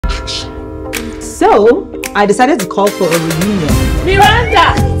So, I decided to call for a reunion.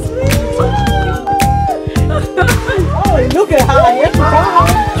 Miranda! Oh, look at her! Yes,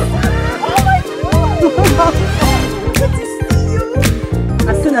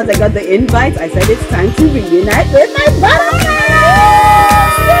 as soon as I got the invite, I said it's time to reunite with my brother!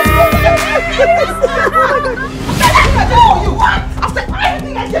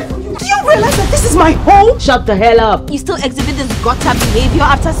 Do you realize that this is my home? Shut the hell up. You still exhibit this gutter behavior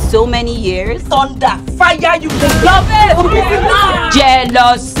after so many years? Thunder, fire, you love it!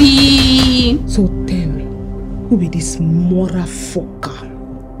 Jealousy! So tell me, who be this moral fucker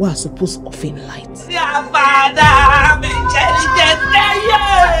who are supposed to offend light? Yeah, father, I'm intelligent.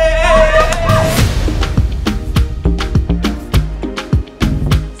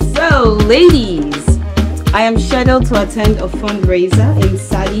 So, ladies, I am scheduled to attend a fundraiser in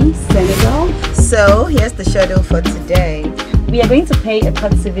Sali, Senegal. So, here's the schedule for today. We are going to pay a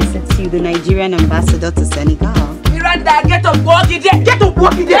courtesy visit to the Nigerian ambassador to Senegal. Miranda, get up, walk in there. Get up,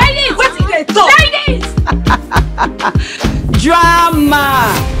 walk in there. Ladies! What's in there? Ladies!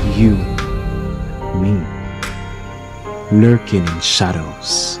 Drama! You, me, lurking in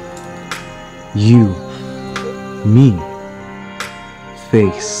shadows. You, me,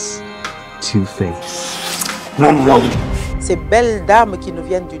 face to face. Ces belles dames qui nous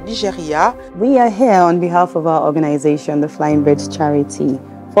viennent du Nigeria. We are here on behalf of our organization, the Flying Birds Charity,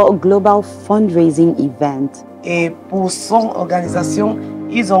 for a global fundraising event. Et pour son organisation,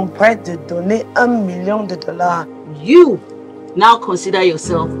 ils ont prêt de donner $1 million. You now consider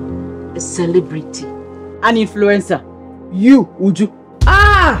yourself a celebrity. An influencer. You, Uju.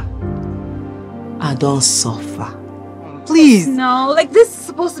 I don't suffer. Please. No, like this is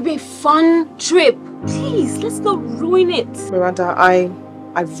supposed to be a fun trip. Please, let's not ruin it. Miranda, I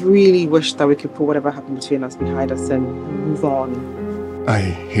really wish that we could put whatever happened between us behind us and move on. I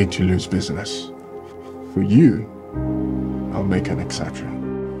hate to lose business. For you, I'll make an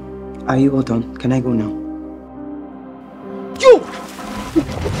exception. Are you all done? Can I go now? You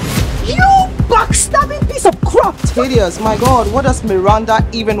backstabbing piece of crap! Hideous, my God, what does Miranda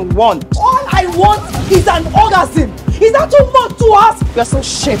even want? All I want is an orgasm! Is that too much to ask? You're so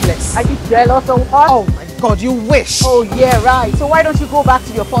shameless. Are you jealous or what? Oh my God, you wish. Oh yeah, right. So why don't you go back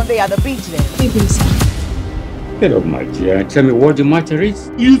to your fun day at the beach then? Get up, my dear. Tell me what the matter is.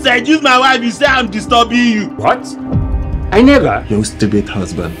 You seduce my wife, you say I'm disturbing you. What? I never. Your stupid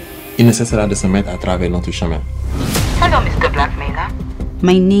husband. Il ne cessera de se mettre à travers notre chemin. Hello, Mr. Blackmailer.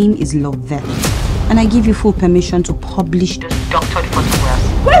 My name is Lovette, and I give you full permission to publish Those doctored photographs.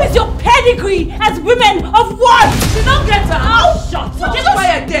 Where is your pedigree as women of what? She don't get her mouth shut. Just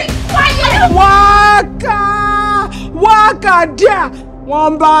quiet there. Quiet. Waka there,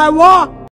 one by one.